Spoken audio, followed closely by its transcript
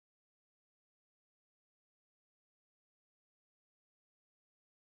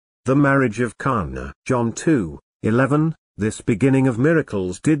The marriage of Cana. John 2:11. This beginning of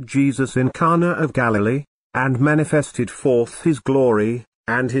miracles did Jesus in Cana of Galilee, and manifested forth his glory,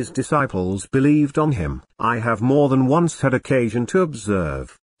 and his disciples believed on him. I have more than once had occasion to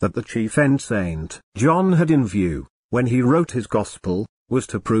observe, that the chief end Saint John had in view, when he wrote his Gospel, was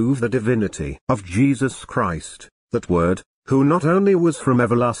to prove the divinity of Jesus Christ, that Word, who not only was from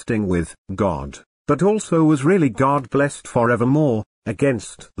everlasting with God, but also was really God blessed forevermore,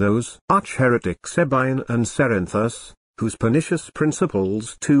 against those arch-heretics Sabine and Cerinthus, whose pernicious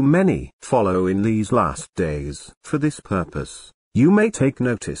principles too many follow in these last days. For this purpose, you may take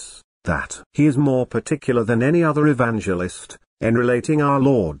notice, that he is more particular than any other evangelist, in relating our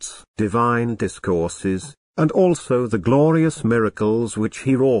Lord's divine discourses, and also the glorious miracles which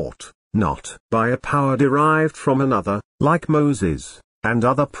he wrought, not by a power derived from another, like Moses, and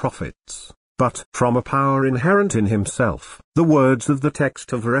other prophets, but from a power inherent in himself. The words of the text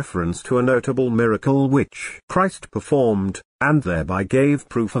have reference to a notable miracle which Christ performed, and thereby gave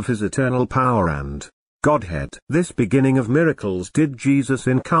proof of his eternal power and Godhead. This beginning of miracles did Jesus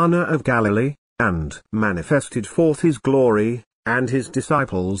in Cana of Galilee, and manifested forth his glory, and his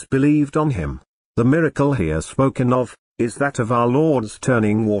disciples believed on him. The miracle here spoken of, is that of our Lord's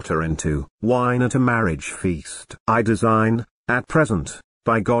turning water into wine at a marriage feast. I design, at present,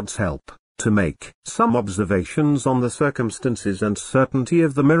 by God's help, to make some observations on the circumstances and certainty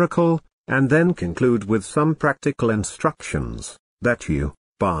of the miracle, and then conclude with some practical instructions, that you,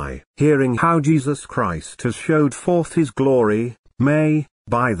 by hearing how Jesus Christ has showed forth his glory, may,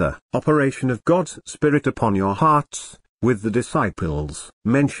 by the operation of God's Spirit upon your hearts, with the disciples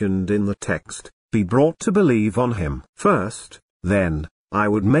mentioned in the text, be brought to believe on him. First, then, I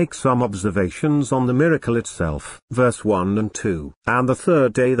would make some observations on the miracle itself. Verse 1 and 2. And the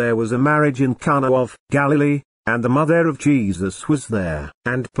third day there was a marriage in Cana of Galilee, and the mother of Jesus was there.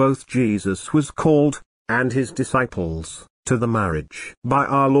 And both Jesus was called, and his disciples, to the marriage. By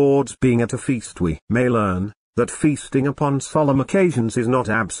our Lord's being at a feast we may learn, that feasting upon solemn occasions is not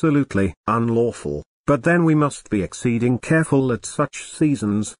absolutely unlawful, but then we must be exceeding careful at such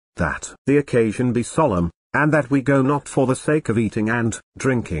seasons, that the occasion be solemn, and that we go not for the sake of eating and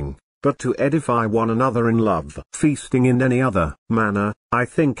drinking, but to edify one another in love. Feasting in any other manner, I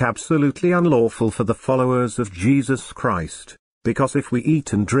think absolutely unlawful for the followers of Jesus Christ, because if we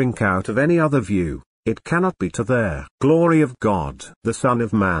eat and drink out of any other view, it cannot be to their glory of God. The Son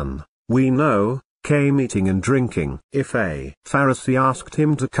of Man, we know, came eating and drinking. If a Pharisee asked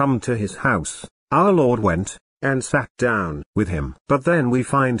him to come to his house, our Lord went, and sat down with him. But then we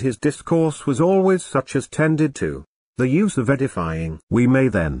find his discourse was always such as tended to the use of edifying. We may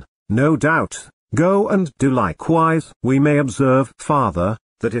then, no doubt, go and do likewise. We may observe farther,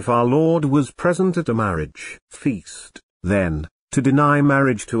 that if our Lord was present at a marriage feast, then, to deny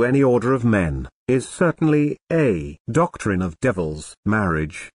marriage to any order of men, is certainly a doctrine of devils.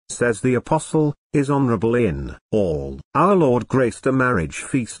 Marriage, says the Apostle, is honorable in all. Our Lord graced a marriage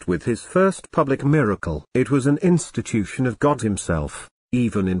feast with his first public miracle. It was an institution of God himself,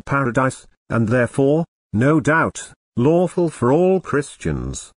 even in paradise, and therefore, no doubt, lawful for all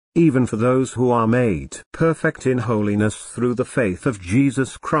Christians, even for those who are made perfect in holiness through the faith of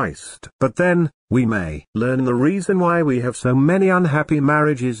Jesus Christ. But then, we may learn the reason why we have so many unhappy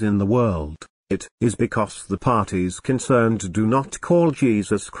marriages in the world. It is because the parties concerned do not call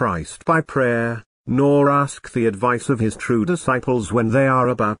Jesus Christ by prayer, nor ask the advice of his true disciples when they are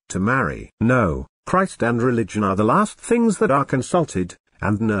about to marry. No, Christ and religion are the last things that are consulted,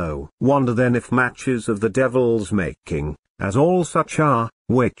 and no wonder then if matches of the devil's making, as all such are,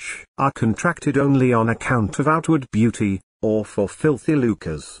 which are contracted only on account of outward beauty, or for filthy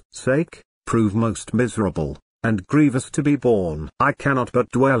lucre's sake, prove most miserable and grievous to be borne. I cannot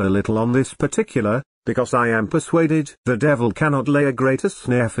but dwell a little on this particular, because I am persuaded the devil cannot lay a greater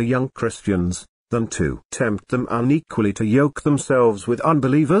snare for young Christians, than to tempt them unequally to yoke themselves with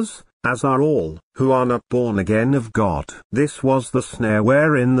unbelievers, as are all who are not born again of God. This was the snare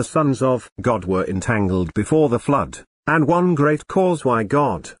wherein the sons of God were entangled before the flood, and one great cause why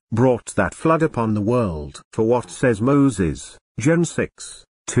God brought that flood upon the world. For what says Moses, Gen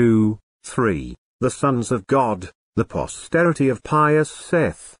 6:2-3, the sons of God, the posterity of pious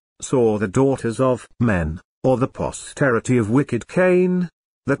Seth, saw the daughters of men, or the posterity of wicked Cain,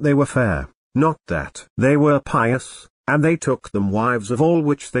 that they were fair, not that they were pious, and they took them wives of all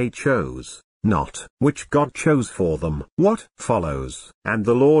which they chose, not which God chose for them. What follows? And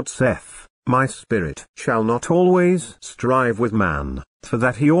the Lord saith, My spirit shall not always strive with man, for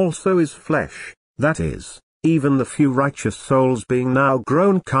that he also is flesh, that is, even the few righteous souls being now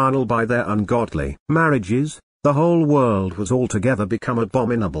grown carnal by their ungodly marriages, the whole world was altogether become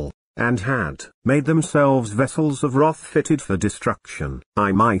abominable, and had made themselves vessels of wrath fitted for destruction.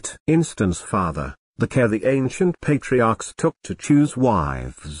 I might instance farther the care the ancient patriarchs took to choose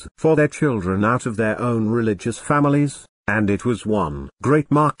wives for their children out of their own religious families, and it was one great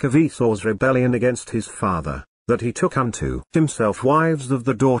mark of Esau's rebellion against his father, that he took unto himself wives of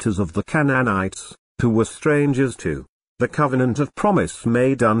the daughters of the Canaanites, who were strangers to the covenant of promise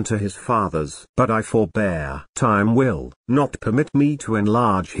made unto his fathers. But I forbear. Time will not permit me to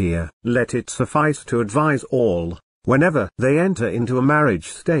enlarge here. Let it suffice to advise all, whenever they enter into a marriage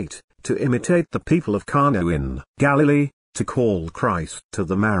state, to imitate the people of Cana in Galilee, to call Christ to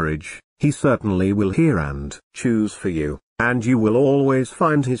the marriage. He certainly will hear and choose for you, and you will always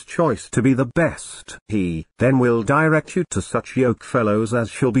find his choice to be the best. He then will direct you to such yokefellows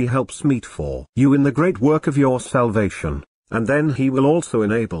as shall be helpsmeet for you in the great work of your salvation, and then he will also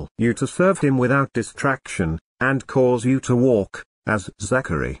enable you to serve him without distraction, and cause you to walk, as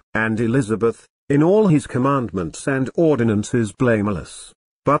Zachary and Elizabeth, in all his commandments and ordinances blameless.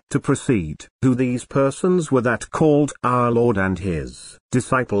 But to proceed, who these persons were that called our Lord and his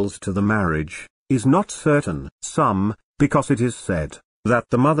disciples to the marriage, is not certain. Some, because it is said that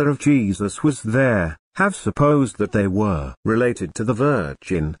the mother of Jesus was there, have supposed that they were related to the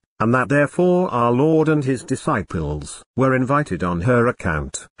Virgin, and that therefore our Lord and his disciples were invited on her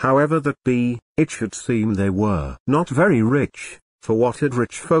account. However that be, it should seem they were not very rich, for what had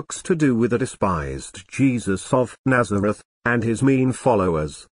rich folks to do with the despised Jesus of Nazareth, and his mean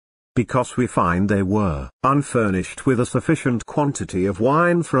followers? Because we find they were unfurnished with a sufficient quantity of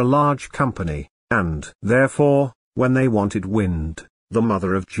wine for a large company, and therefore, when they wanted wind, the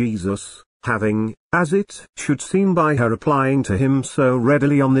mother of Jesus, having, as it should seem by her applying to him so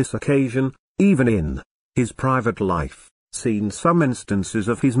readily on this occasion, even in his private life, seen some instances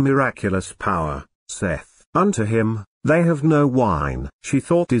of his miraculous power, saith unto him, They have no wine. She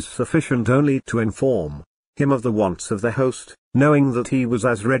thought is sufficient only to inform him of the wants of the host, knowing that he was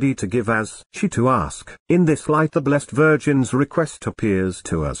as ready to give as she to ask. In this light the Blessed Virgin's request appears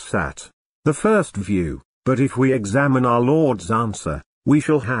to us at the first view, but if we examine our Lord's answer, we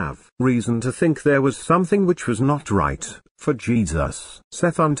shall have reason to think there was something which was not right, for Jesus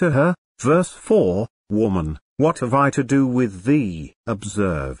saith unto her, verse 4, Woman, what have I to do with thee?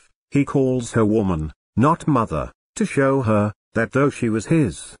 Observe, he calls her woman, not mother, to show her, that though she was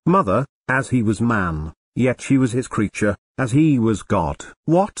his mother, as he was man, yet she was his creature, as he was God.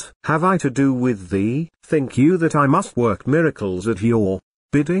 What have I to do with thee? Think you that I must work miracles at your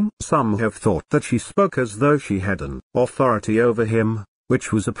bidding? Some have thought that she spoke as though she had an authority over him,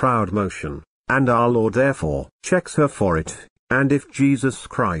 which was a proud motion, and our Lord therefore checks her for it. And if Jesus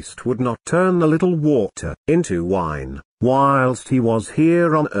Christ would not turn the little water into wine, whilst he was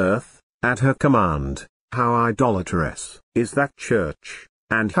here on earth, at her command, how idolatrous is that church,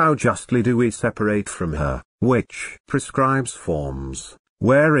 and how justly do we separate from her, which prescribes forms,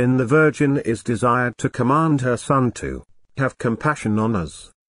 wherein the Virgin is desired to command her Son to have compassion on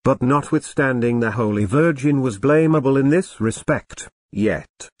us. But notwithstanding the Holy Virgin was blamable in this respect, yet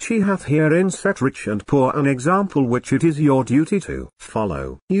she hath herein set rich and poor an example which it is your duty to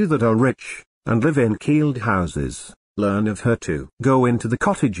follow. You that are rich, and live in keeled houses, learn of her to go into the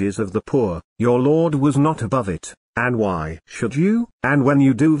cottages of the poor. Your Lord was not above it, and why should you? And when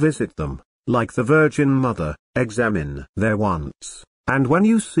you do visit them, like the Virgin Mother, examine their wants, and when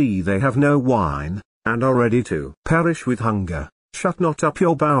you see they have no wine, and are ready to perish with hunger, shut not up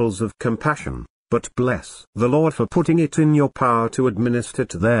your bowels of compassion, but bless the Lord for putting it in your power to administer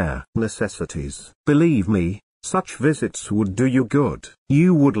to their necessities. Believe me, such visits would do you good.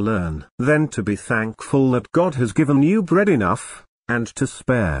 You would learn then to be thankful that God has given you bread enough, and to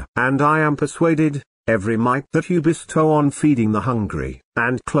spare. And I am persuaded, every mite that you bestow on feeding the hungry,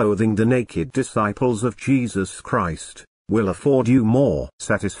 and clothing the naked disciples of Jesus Christ, will afford you more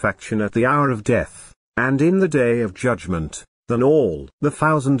satisfaction at the hour of death, and in the day of judgment, than all the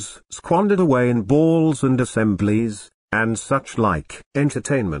thousands squandered away in balls and assemblies, and such like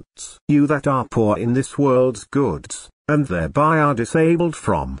entertainments. You that are poor in this world's goods, and thereby are disabled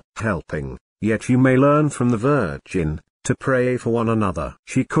from helping, yet you may learn from the Virgin to pray for one another.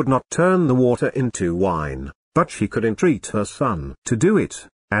 She could not turn the water into wine, but she could entreat her Son to do it,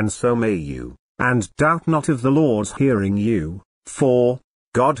 and so may you, and doubt not of the Lord's hearing you, for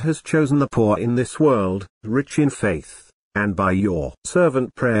God has chosen the poor in this world, rich in faith, and by your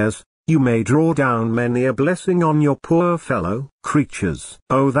fervent prayers, you may draw down many a blessing on your poor fellow creatures.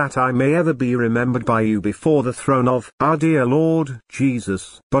 Oh, that I may ever be remembered by you before the throne of our dear Lord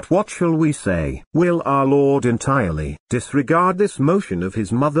Jesus. But what shall we say? Will our Lord entirely disregard this motion of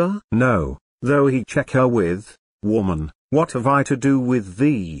his mother? No, though he check her with, "Woman, what have I to do with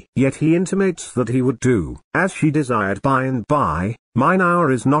thee?" Yet he intimates that he would do as she desired by and by. Mine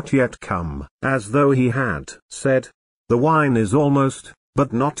hour is not yet come, as though he had said, "The wine is almost,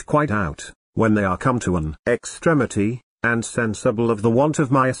 but not quite out." When they are come to an extremity, and sensible of the want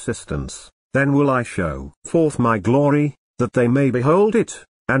of my assistance, then will I show forth my glory, that they may behold it,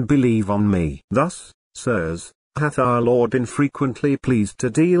 and believe on me. Thus, sirs, hath our Lord been frequently pleased to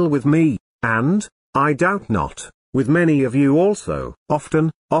deal with me, and, I doubt not, with many of you also.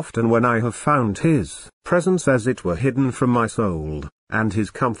 Often when I have found his presence as it were hidden from my soul, and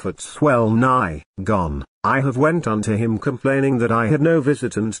his comforts well nigh gone, I have went unto him complaining that I had no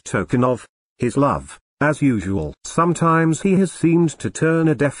visitant token of his love. As usual, sometimes he has seemed to turn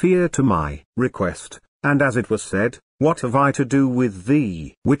a deaf ear to my request, and as it was said, "What have I to do with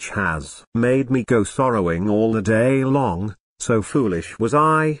thee?" which has made me go sorrowing all the day long. So foolish was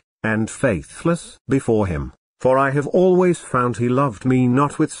I, and faithless before him, for I have always found he loved me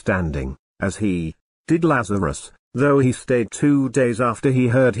notwithstanding, as he did Lazarus, though he stayed 2 days after he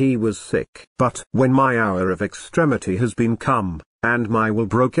heard he was sick. But when my hour of extremity has been come, and my will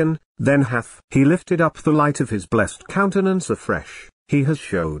broken, then hath he lifted up the light of his blessed countenance afresh. He has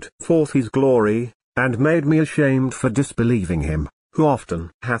showed forth his glory, and made me ashamed for disbelieving him, who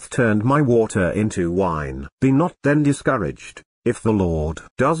often hath turned my water into wine. Be not then discouraged, if the Lord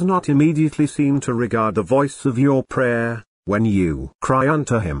does not immediately seem to regard the voice of your prayer, when you cry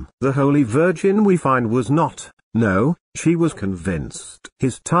unto him. The Holy Virgin we find was not, no, she was convinced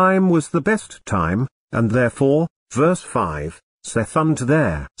his time was the best time, and therefore, verse 5, saith unto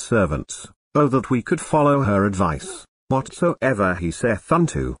their servants, "Oh that we could follow her advice, whatsoever he saith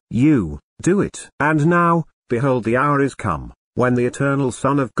unto you, do it." And now, behold, the hour is come, when the eternal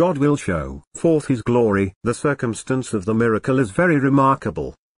Son of God will show forth his glory. The circumstance of the miracle is very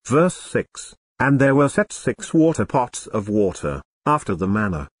remarkable. Verse 6, "And there were set 6 water pots of water, after the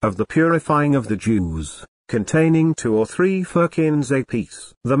manner of the purifying of the Jews, containing 2 or 3 firkins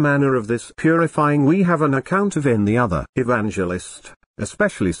apiece." The manner of this purifying we have an account of in the other evangelist,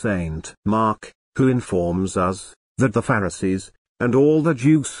 especially Saint Mark, who informs us, that the Pharisees, and all the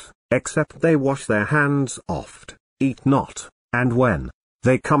Jews, except they wash their hands oft, eat not, and when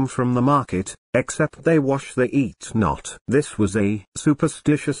they come from the market, except they wash they eat not. This was a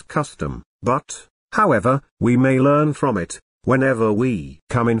superstitious custom, but, however, we may learn from it, whenever we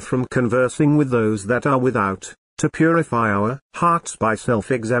come in from conversing with those that are without, to purify our hearts by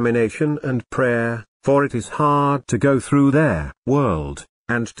self-examination and prayer, for it is hard to go through their world,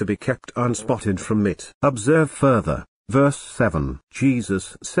 and to be kept unspotted from it. Observe further, verse 7,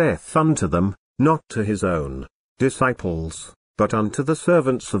 "Jesus saith unto them, not to his own disciples, but unto the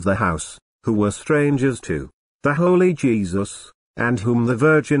servants of the house, who were strangers to the holy Jesus, and whom the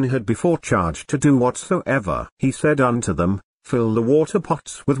Virgin had before charged to do whatsoever he said unto them, Fill the water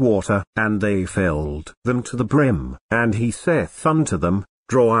pots with water. And they filled them to the brim. And he saith unto them,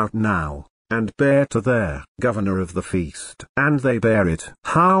 Draw out now, and bear to their governor of the feast. And they bear it.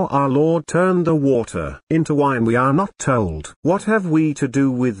 How our Lord turned the water into wine we are not told. What have we to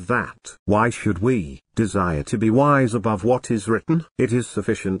do with that? Why should we desire to be wise above what is written? It is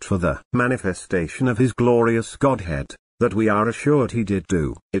sufficient for the manifestation of his glorious Godhead, that we are assured he did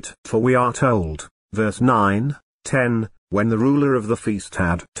do it. For we are told, verse 9, 10, when the ruler of the feast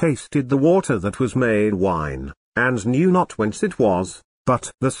had tasted the water that was made wine, and knew not whence it was,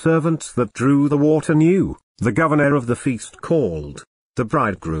 but the servants that drew the water knew, the governor of the feast called the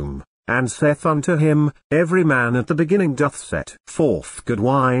bridegroom, and saith unto him, Every man at the beginning doth set forth good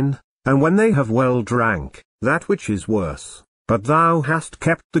wine, and when they have well drank, that which is worse. But thou hast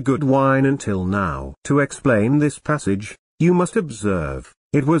kept the good wine until now. To explain this passage, you must observe,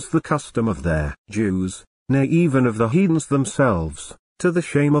 it was the custom of their Jews, nay even of the heathens themselves, to the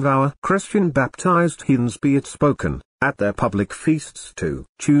shame of our Christian baptized heathens be it spoken, at their public feasts to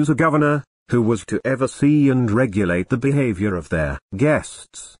choose a governor, who was to oversee and regulate the behavior of their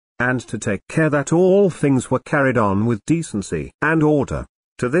guests, and to take care that all things were carried on with decency and order.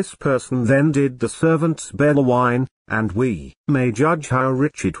 To this person then did the servants bear the wine, and we may judge how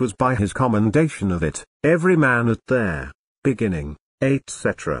rich it was by his commendation of it, every man at their beginning,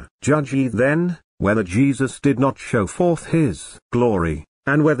 etc. Judge ye then, whether Jesus did not show forth his glory,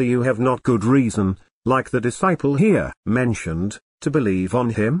 and whether you have not good reason, like the disciple here mentioned, to believe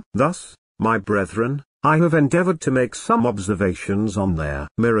on him. Thus, my brethren, I have endeavored to make some observations on their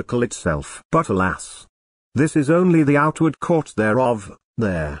miracle itself. But alas! This is only the outward court thereof.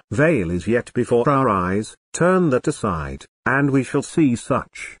 Their veil is yet before our eyes. Turn that aside, and we shall see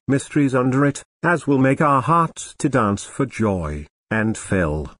such mysteries under it, as will make our hearts to dance for joy. and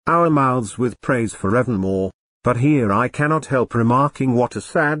fill our mouths with praise forevermore. But here I cannot help remarking what a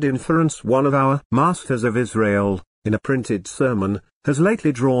sad inference one of our masters of Israel, in a printed sermon, has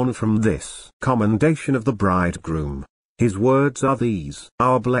lately drawn from this commendation of the bridegroom. His words are these: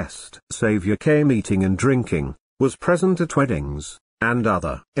 Our blessed Saviour came eating and drinking, was present at weddings, and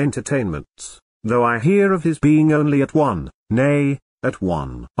other entertainments, though I hear of his being only at one, nay, at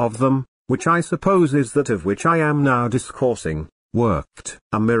one of them, which I suppose is that of which I am now discoursing, worked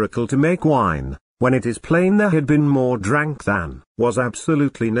a miracle to make wine, when it is plain there had been more drank than was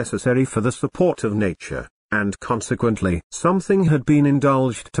absolutely necessary for the support of nature, and consequently something had been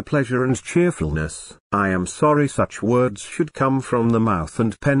indulged to pleasure and cheerfulness. I am sorry such words should come from the mouth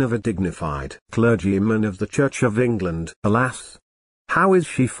and pen of a dignified clergyman of the Church of England. Alas! How is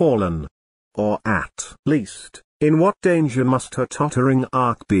she fallen? Or at least, in what danger must her tottering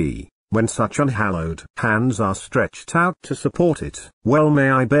ark be, when such unhallowed hands are stretched out to support it? Well may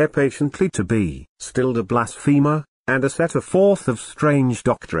I bear patiently to be stilled a blasphemer, and a setter forth of strange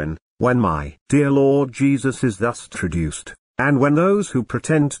doctrine, when my dear Lord Jesus is thus traduced, and when those who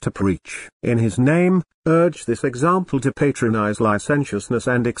pretend to preach in his name urge this example to patronize licentiousness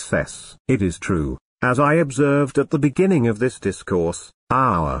and excess. It is true, as I observed at the beginning of this discourse,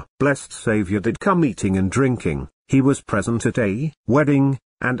 our blessed Saviour did come eating and drinking, he was present at a wedding,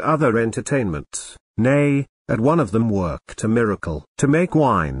 and other entertainments, nay, at one of them worked a miracle to make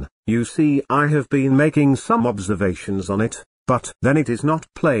wine. You see, I have been making some observations on it, but then it is not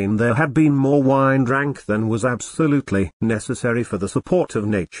plain there had been more wine drank than was absolutely necessary for the support of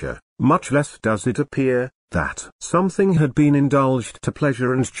nature, much less does it appear that something had been indulged to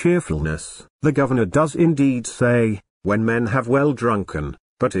pleasure and cheerfulness. The governor does indeed say, when men have well drunken,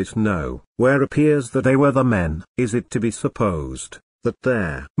 but it no where appears that they were the men. Is it to be supposed that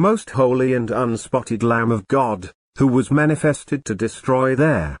their most holy and unspotted Lamb of God, who was manifested to destroy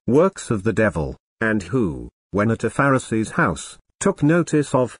their works of the devil, and who, when at a Pharisee's house, took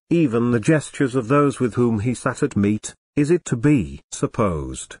notice of even the gestures of those with whom he sat at meat, is it to be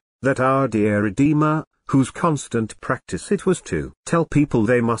supposed that our dear Redeemer, whose constant practice it was to tell people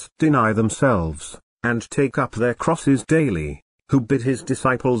they must deny themselves, and take up their crosses daily, who bid his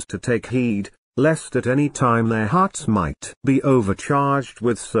disciples to take heed, lest at any time their hearts might be overcharged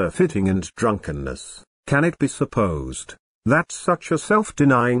with surfeiting and drunkenness, can it be supposed that such a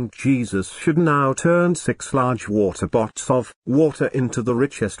self-denying Jesus should now turn 6 large water pots of water into the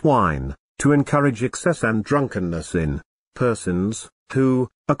richest wine, to encourage excess and drunkenness in persons, who,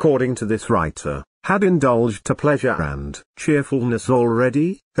 according to this writer, had indulged to pleasure and cheerfulness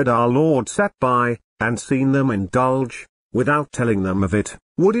already? Had our Lord sat by, and seen them indulge, without telling them of it,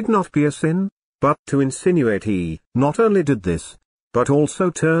 would it not be a sin? But to insinuate he not only did this, but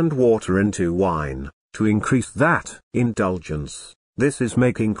also turned water into wine, to increase that indulgence, this is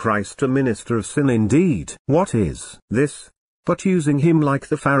making Christ a minister of sin indeed. What is this, but using him like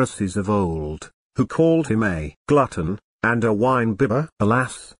the Pharisees of old, who called him a glutton, and a wine-bibber?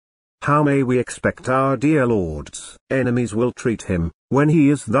 Alas! How may we expect our dear Lord's enemies will treat him, when he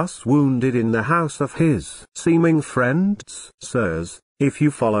is thus wounded in the house of his seeming friends? Sirs, if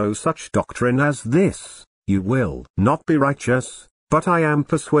you follow such doctrine as this, you will not be righteous, but I am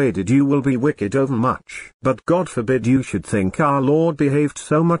persuaded you will be wicked overmuch. But God forbid you should think our Lord behaved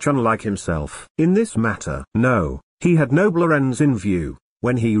so much unlike himself in this matter. No, he had nobler ends in view,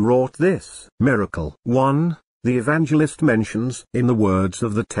 when he wrought this miracle. 1. The evangelist mentions in the words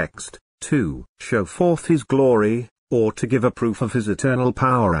of the text, to show forth his glory, or to give a proof of his eternal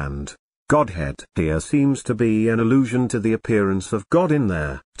power and Godhead. Here seems to be an allusion to the appearance of God in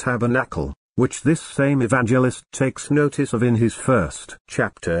their tabernacle, which this same evangelist takes notice of in his first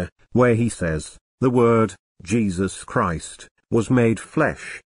chapter, where he says, the Word, Jesus Christ, was made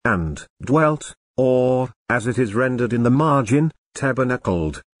flesh, and dwelt, or, as it is rendered in the margin,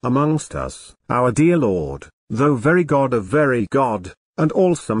 tabernacled, amongst us. Our dear Lord, though very God of very God, and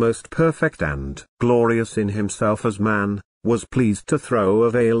also most perfect and glorious in himself as man, was pleased to throw a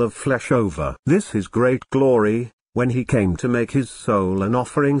veil of flesh over this his great glory, when he came to make his soul an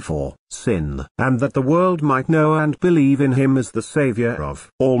offering for sin, and that the world might know and believe in him as the Saviour of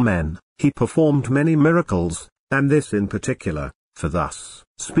all men. He performed many miracles, and this in particular, for thus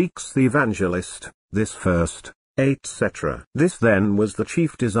speaks the evangelist, this first, etc. This then was the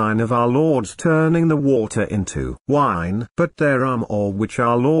chief design of our Lord's turning the water into wine. But there are more which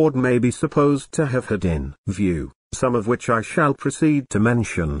our Lord may be supposed to have had in view, some of which I shall proceed to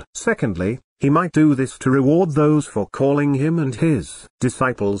mention. Secondly, he might do this to reward those for calling him and his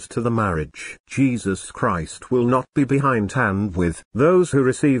disciples to the marriage. Jesus Christ will not be behindhand with those who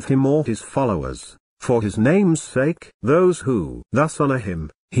receive him or his followers, for his name's sake. Those who thus honor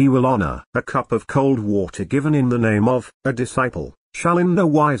him, he will honor. A cup of cold water given in the name of a disciple shall in no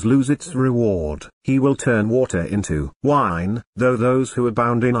wise lose its reward. He will turn water into wine, though those who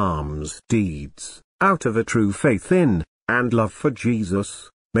abound in alms deeds, out of a true faith in, and love for Jesus,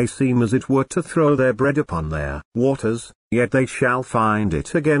 may seem as it were to throw their bread upon their waters, yet they shall find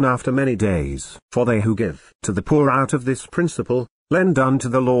it again after many days. For they who give to the poor out of this principle, lend unto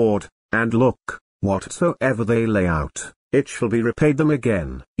the Lord, and look, whatsoever they lay out, it shall be repaid them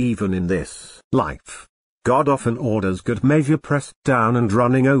again. Even in this life, God often orders good measure pressed down and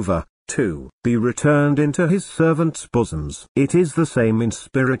running over, to be returned into his servants' bosoms. It is the same in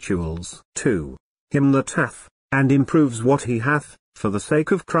spirituals. To him that hath, and improves what he hath, for the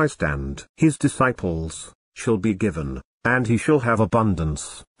sake of Christ and his disciples, shall be given, and he shall have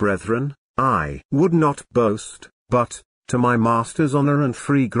abundance. Brethren, I would not boast, but, to my Master's honor and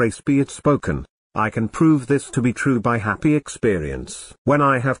free grace be it spoken, I can prove this to be true by happy experience. When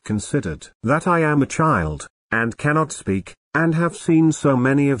I have considered that I am a child, and cannot speak, and have seen so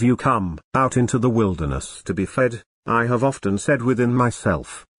many of you come out into the wilderness to be fed, I have often said within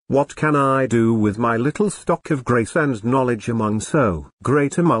myself, what can I do with my little stock of grace and knowledge among so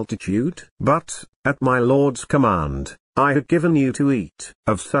great a multitude? But, at my Lord's command, I have given you to eat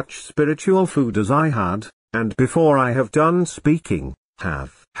of such spiritual food as I had, and before I have done speaking,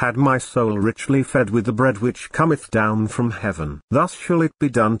 have had my soul richly fed with the bread which cometh down from heaven. Thus shall it be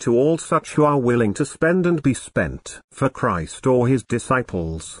done to all such who are willing to spend and be spent for Christ or his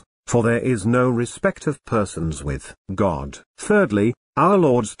disciples, for there is no respect of persons with God. Thirdly, our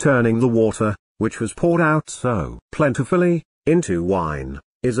Lord's turning the water, which was poured out so plentifully, into wine,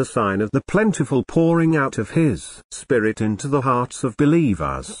 is a sign of the plentiful pouring out of his Spirit into the hearts of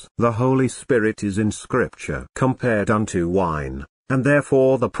believers. The Holy Spirit is in Scripture compared unto wine, and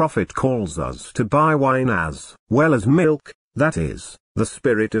therefore the prophet calls us to buy wine as well as milk, that is, the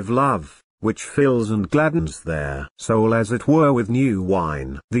Spirit of love, which fills and gladdens their soul as it were with new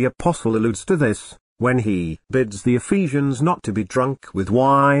wine. The apostle alludes to this, when he bids the Ephesians not to be drunk with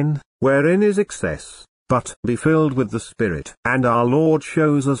wine, wherein is excess, but be filled with the Spirit. And our Lord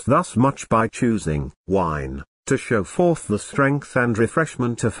shows us thus much by choosing wine, to show forth the strength and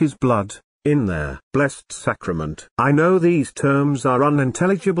refreshment of his blood, in their blessed sacrament. I know these terms are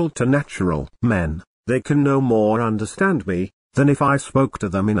unintelligible to natural men. They can no more understand me, than if I spoke to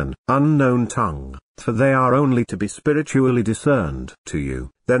them in an unknown tongue, for they are only to be spiritually discerned. To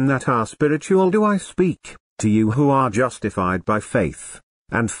you, then that are spiritual do I speak, to you who are justified by faith,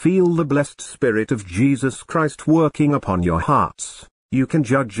 and feel the blessed Spirit of Jesus Christ working upon your hearts. You can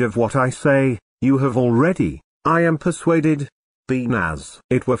judge of what I say, you have already, I am persuaded, been as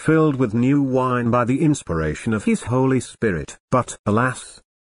it were filled with new wine by the inspiration of his Holy Spirit. But, alas!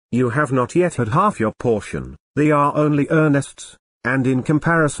 You have not yet had half your portion. They are only earnests, and in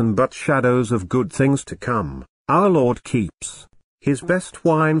comparison but shadows of good things to come. Our Lord keeps his best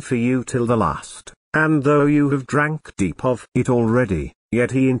wine for you till the last, and though you have drank deep of it already,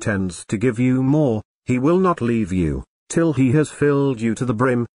 yet he intends to give you more. He will not leave you, till he has filled you to the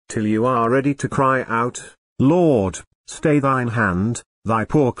brim, till you are ready to cry out, Lord, stay thine hand, thy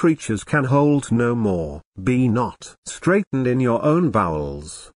poor creatures can hold no more. Be not straitened in your own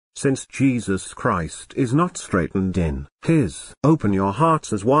bowels, since Jesus Christ is not straitened in his. Open your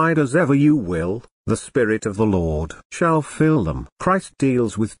hearts as wide as ever you will, the Spirit of the Lord shall fill them. Christ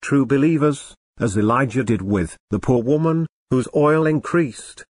deals with true believers, as Elijah did with the poor woman, whose oil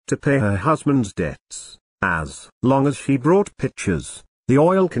increased, to pay her husband's debts. As long as she brought pitchers, the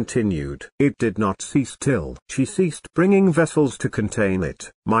oil continued. It did not cease till she ceased bringing vessels to contain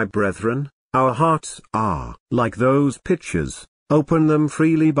it. My brethren, our hearts are like those pitchers. Open them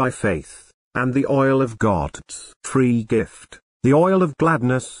freely by faith, and the oil of God's free gift, the oil of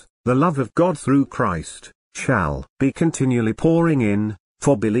gladness, the love of God through Christ, shall be continually pouring in,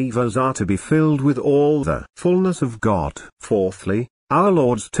 for believers are to be filled with all the fullness of God. Fourthly, our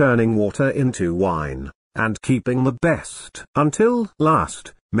Lord's turning water into wine, and keeping the best until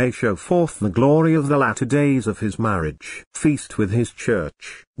last, may show forth the glory of the latter days of his marriage feast with his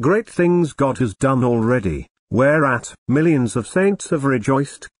church. Great things God has done already, whereat millions of saints have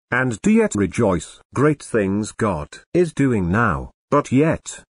rejoiced, and do yet rejoice. Great things God is doing now, but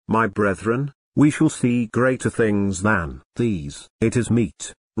yet, my brethren, we shall see greater things than these. It is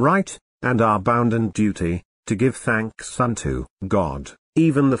meet, right, and our bounden duty, to give thanks unto God,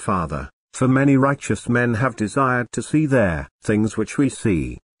 even the Father, for many righteous men have desired to see there things which we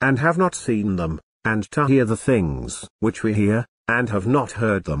see, and have not seen them, and to hear the things which we hear, and have not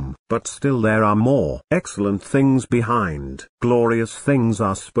heard them. But still there are more excellent things behind. Glorious things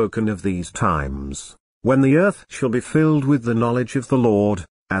are spoken of these times, when the earth shall be filled with the knowledge of the Lord,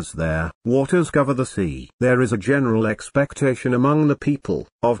 as their waters cover the sea. There is a general expectation among the people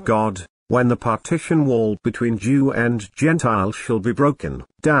of God, when the partition wall between Jew and Gentile shall be broken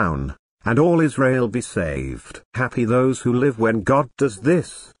down, and all Israel be saved. Happy those who live when God does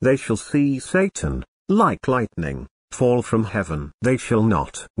this. They shall see Satan, like lightning, fall from heaven. They shall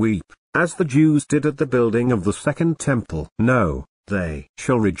not weep, as the Jews did at the building of the second temple. No, they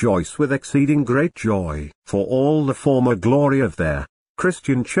shall rejoice with exceeding great joy, for all the former glory of their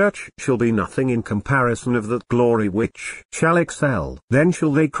Christian church shall be nothing in comparison of that glory which shall excel. Then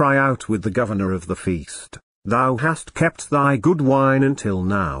shall they cry out with the governor of the feast, Thou hast kept thy good wine until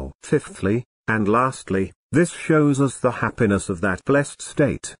now. Fifthly, and lastly, this shows us the happiness of that blessed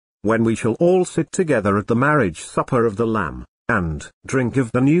state, when we shall all sit together at the marriage supper of the Lamb, and drink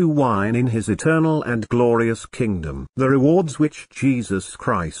of the new wine in his eternal and glorious kingdom. The rewards which Jesus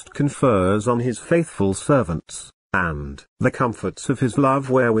Christ confers on his faithful servants, and the comforts of his love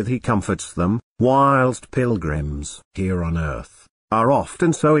wherewith he comforts them, whilst pilgrims here on earth, are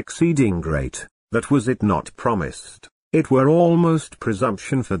often so exceeding great, that was it not promised, it were almost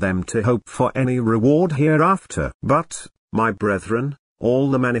presumption for them to hope for any reward hereafter. But, my brethren,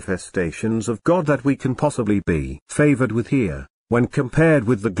 all the manifestations of God that we can possibly be favored with here, when compared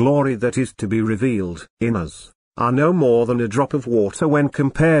with the glory that is to be revealed in us, are no more than a drop of water when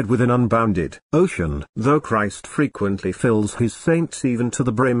compared with an unbounded ocean. Though Christ frequently fills his saints even to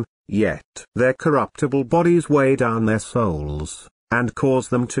the brim, yet their corruptible bodies weigh down their souls, and cause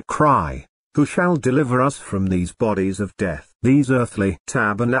them to cry, Who shall deliver us from these bodies of death? These earthly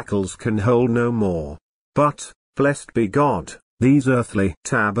tabernacles can hold no more. But, blessed be God, these earthly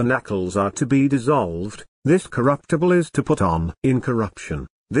tabernacles are to be dissolved, this corruptible is to put on incorruption,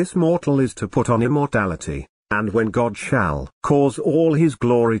 this mortal is to put on immortality. And when God shall cause all his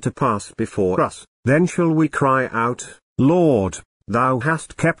glory to pass before us, then shall we cry out, Lord, thou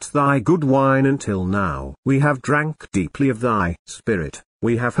hast kept thy good wine until now. We have drank deeply of thy Spirit,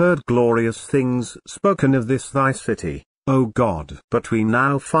 we have heard glorious things spoken of this thy city, O God. But we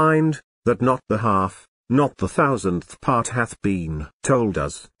now find, that not the half, not the 1,000th part hath been told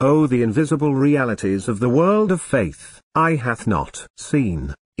us. O the invisible realities of the world of faith, eye hath not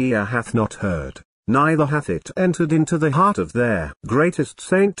seen, ear hath not heard, neither hath it entered into the heart of their greatest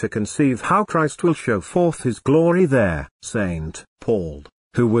saint to conceive how Christ will show forth his glory there. Saint Paul,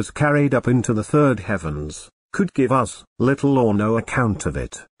 who was carried up into the third heavens, could give us little or no account of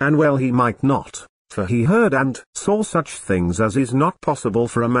it. And well he might not, for he heard and saw such things as is not possible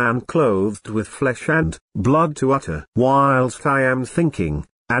for a man clothed with flesh and blood to utter. Whilst I am thinking,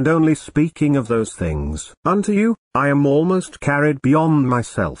 and only speaking of those things unto you, I am almost carried beyond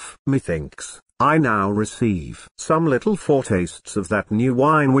myself. Methinks I now receive some little foretastes of that new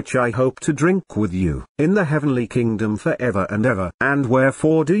wine which I hope to drink with you in the heavenly kingdom for ever and ever. And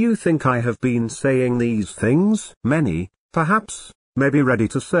wherefore do you think I have been saying these things? Many, perhaps, may be ready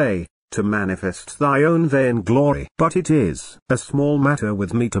to say, to manifest thy own vain glory. But it is a small matter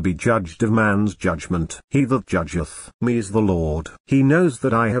with me to be judged of man's judgment. He that judgeth me is the Lord. He knows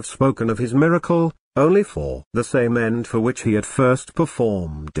that I have spoken of his miracle, only for the same end for which he at first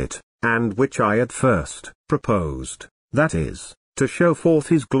performed it, and which I at first proposed, that is, to show forth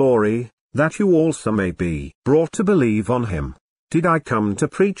his glory, that you also may be brought to believe on him. Did I come to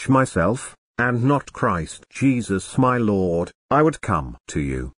preach myself, and not Christ Jesus my Lord, I would come to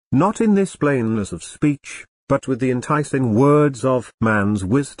you, not in this plainness of speech, but with the enticing words of man's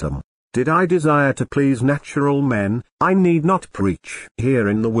wisdom. Did I desire to please natural men, I need not preach here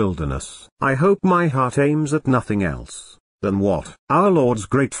in the wilderness. I hope my heart aims at nothing else than what our Lord's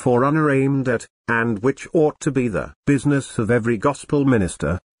great forerunner aimed at, and which ought to be the business of every gospel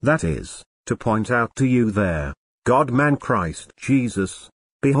minister, that is, to point out to you there, God-man Christ Jesus.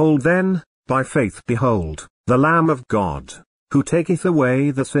 Behold then, by faith behold, the Lamb of God, who taketh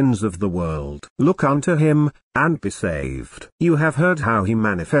away the sins of the world. Look unto him, and be saved. You have heard how he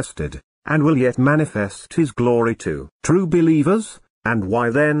manifested, and will yet manifest his glory to true believers, and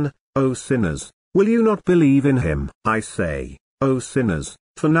why then, O sinners, will you not believe in him? I say, O sinners,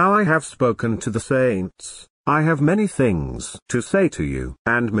 for now I have spoken to the saints, I have many things to say to you.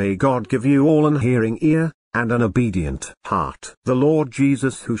 And may God give you all an hearing ear, and an obedient heart. The Lord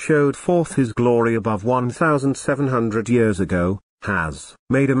Jesus, who showed forth his glory above 1,700 years ago, has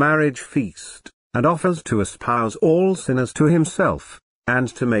made a marriage feast, and offers to espouse all sinners to himself, and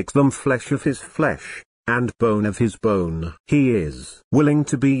to make them flesh of his flesh, and bone of his bone. He is willing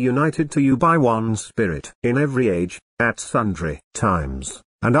to be united to you by one Spirit. In every age, at sundry times,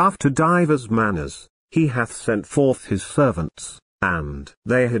 and after divers manners, he hath sent forth his servants, and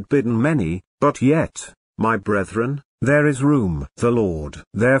they had bidden many, but yet, my brethren, there is room. The Lord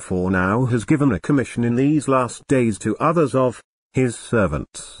therefore now has given a commission in these last days to others of his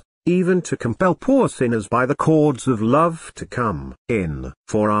servants, even to compel poor sinners by the cords of love to come in.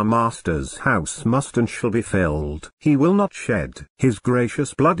 For our Master's house must and shall be filled. He will not shed his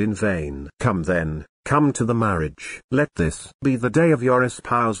gracious blood in vain. Come then, come to the marriage. Let this be the day of your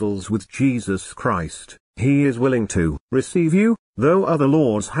espousals with Jesus Christ. He is willing to receive you, though other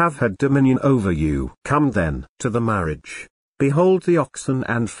lords have had dominion over you. Come then to the marriage. Behold, the oxen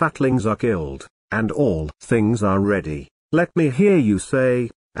and fatlings are killed, and all things are ready. Let me hear you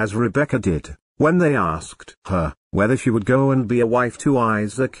say, as Rebekah did, when they asked her whether she would go and be a wife to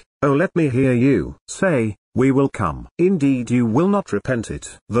Isaac, oh, let me hear you say, we will come. Indeed, you will not repent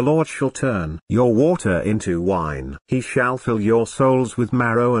it. The Lord shall turn your water into wine. He shall fill your souls with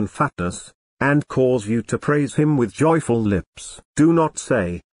marrow and fatness, and cause you to praise him with joyful lips. Do not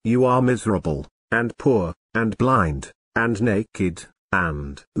say, you are miserable, and poor, and blind, and naked,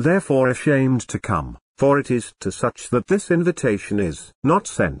 and therefore ashamed to come, for it is to such that this invitation is not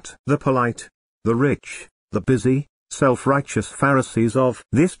sent. The polite, the rich, the busy, self-righteous Pharisees of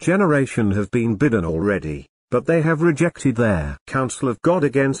this generation have been bidden already, but they have rejected their counsel of God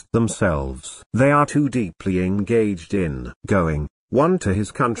against themselves. They are too deeply engaged in going, one to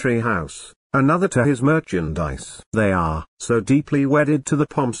his country house, another to his merchandise. They are so deeply wedded to the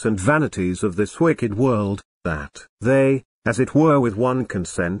pomps and vanities of this wicked world, that they, as it were with one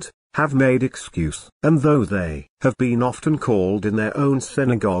consent, have made excuse. And though they have been often called in their own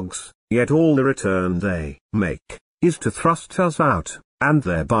synagogues, yet all the return they make is to thrust us out, and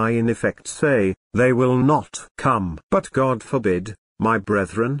thereby in effect say, they will not come. But God forbid, my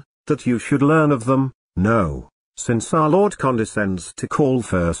brethren, that you should learn of them. No, since our Lord condescends to call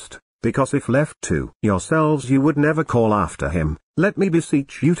first, because if left to yourselves you would never call after him, let me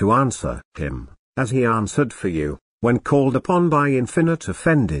beseech you to answer him, as he answered for you, when called upon by infinite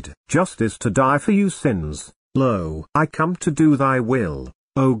offended justice to die for you sins. Lo, I come to do thy will,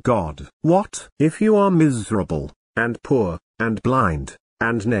 O God. What if you are miserable, and poor, and blind,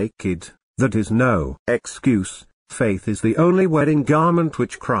 and naked? That is no excuse. Faith is the only wedding garment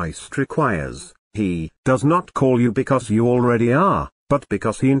which Christ requires. He does not call you because you already are, but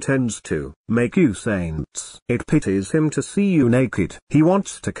because he intends to make you saints. It pities him to see you naked. He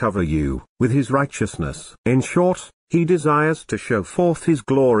wants to cover you with his righteousness. In short, he desires to show forth his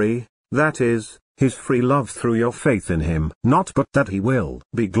glory, that is, his free love through your faith in him. Not but that he will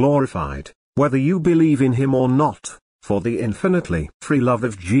be glorified, whether you believe in him or not, for the infinitely free love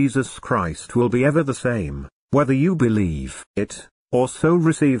of Jesus Christ will be ever the same, whether you believe it, or so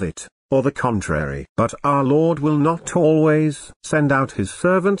receive it, or the contrary. But our Lord will not always send out his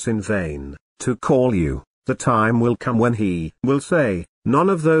servants in vain, to call you. The time will come when he will say, none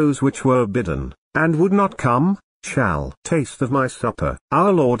of those which were bidden, and would not come, shall taste of my supper.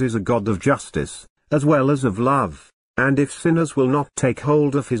 Our Lord is a God of justice, as well as of love, and if sinners will not take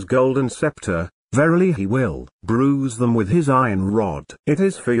hold of his golden scepter, verily he will bruise them with his iron rod. It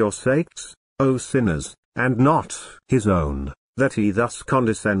is for your sakes, O sinners, and not his own, that he thus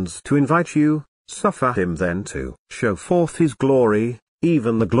condescends to invite you. Suffer him then to show forth his glory,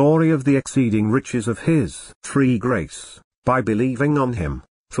 even the glory of the exceeding riches of his free grace, by believing on him.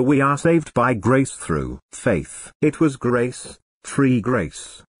 For we are saved by grace through faith. It was grace, free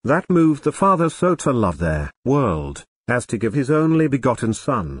grace, that moved the Father so to love their world, as to give his only begotten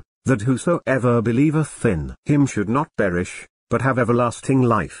Son, that whosoever believeth in him should not perish, but have everlasting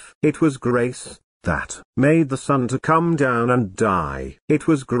life. It was grace that made the Son to come down and die. It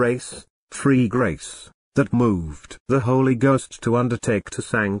was grace, free grace, that moved the Holy Ghost to undertake to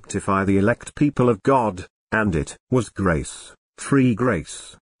sanctify the elect people of God, and it was grace, free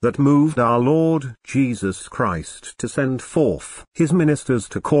grace, that moved our Lord Jesus Christ to send forth his ministers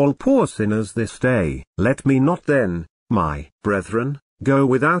to call poor sinners this day. Let me not then, my brethren, go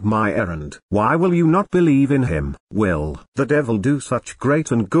without my errand. Why will you not believe in him? Will the devil do such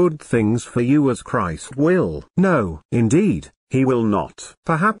great and good things for you as Christ will? No, indeed, he will not.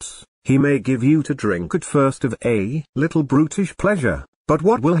 Perhaps he may give you to drink at first of a little brutish pleasure, but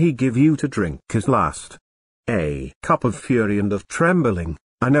what will he give you to drink as last? A cup of fury and of trembling,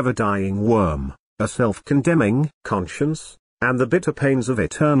 a never-dying worm, a self-condemning conscience, and the bitter pains of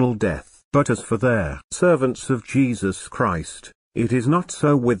eternal death. But as for their servants of Jesus Christ, it is not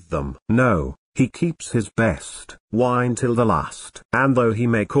so with them. No, he keeps his best wine till the last. And though he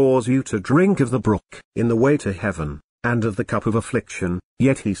may cause you to drink of the brook in the way to heaven, and of the cup of affliction,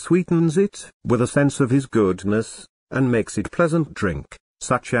 yet he sweetens it with a sense of his goodness, and makes it pleasant drink,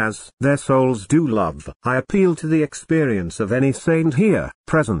 such as their souls do love. I appeal to the experience of any saint here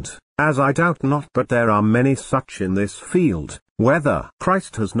present, as I doubt not but there are many such in this field, whether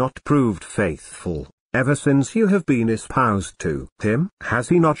Christ has not proved faithful, ever since you have been espoused to him. Has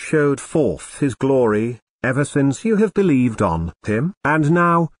he not showed forth his glory, ever since you have believed on him? And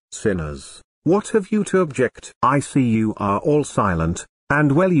now, sinners, what have you to object? I see you are all silent,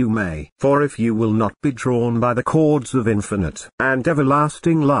 and well you may. For if you will not be drawn by the cords of infinite and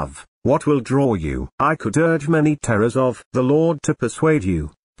everlasting love, what will draw you? I could urge many terrors of the Lord to persuade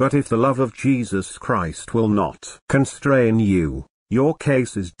you, but if the love of Jesus Christ will not constrain you, your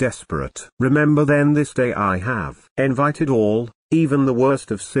case is desperate. Remember then this day I have invited all, even the worst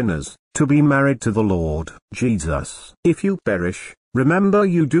of sinners, to be married to the Lord Jesus. If you perish, remember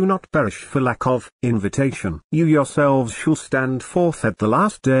you do not perish for lack of invitation. You yourselves shall stand forth at the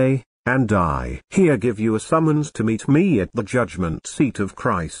last day, and I here give you a summons to meet me at the judgment seat of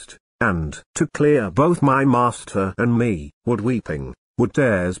Christ, and to clear both my master and me. Would weeping, would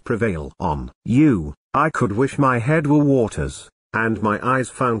tears prevail on you, I could wish my head were waters, and my eyes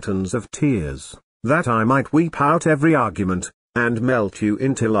fountains of tears, that I might weep out every argument, and melt you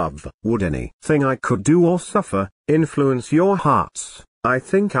into love. Would anything I could do or suffer influence your hearts, I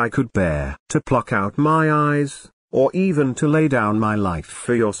think I could bear to pluck out my eyes, or even to lay down my life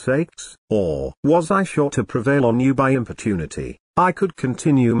for your sakes. Or was I sure to prevail on you by importunity, I could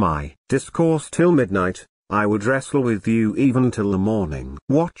continue my discourse till midnight, I would wrestle with you even till the morning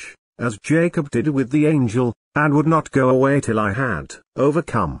watch, as Jacob did with the angel, and would not go away till I had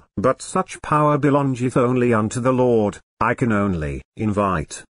overcome. But such power belongeth only unto the Lord. I can only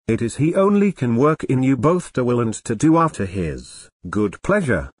invite. It is he only can work in you both to will and to do after his good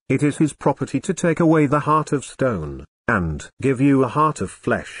pleasure. It is his property to take away the heart of stone, and give you a heart of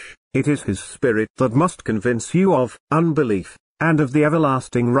flesh. It is his Spirit that must convince you of unbelief, and of the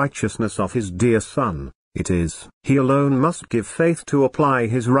everlasting righteousness of his dear Son. It is he alone must give faith to apply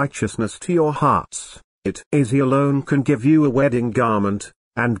his righteousness to your hearts. It is he alone can give you a wedding garment,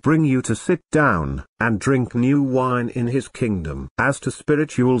 and bring you to sit down and drink new wine in his kingdom. As to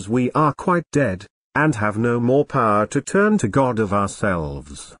spirituals, we are quite dead, and have no more power to turn to God of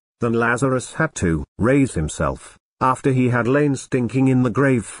ourselves, than Lazarus had to raise himself, after he had lain stinking in the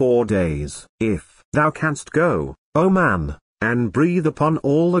grave 4 days. If thou canst go, O man, and breathe upon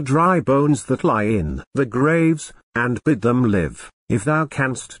all the dry bones that lie in the graves, and bid them live, if thou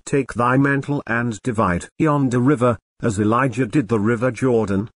canst take thy mantle and divide yonder river, as Elijah did the river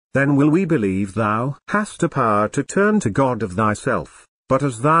Jordan, then will we believe thou hast a power to turn to God of thyself. But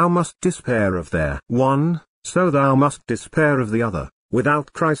as thou must despair of their one, so thou must despair of the other.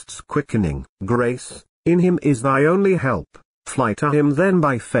 Without Christ's quickening grace, in him is thy only help. Fly to him then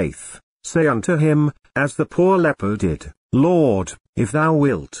by faith, say unto him, as the poor leper did, Lord, if thou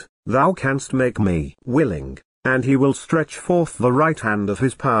wilt, thou canst make me willing, and he will stretch forth the right hand of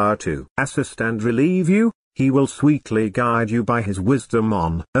his power to assist and relieve you. He will sweetly guide you by his wisdom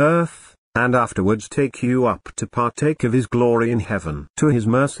on earth, and afterwards take you up to partake of his glory in heaven. To his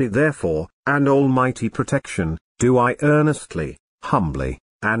mercy therefore, and almighty protection, do I earnestly, humbly,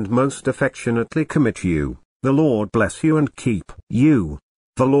 and most affectionately commit you. The Lord bless you and keep you.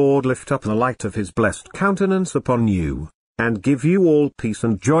 The Lord lift up the light of his blessed countenance upon you, and give you all peace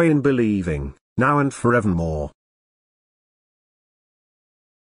and joy in believing, now and forevermore.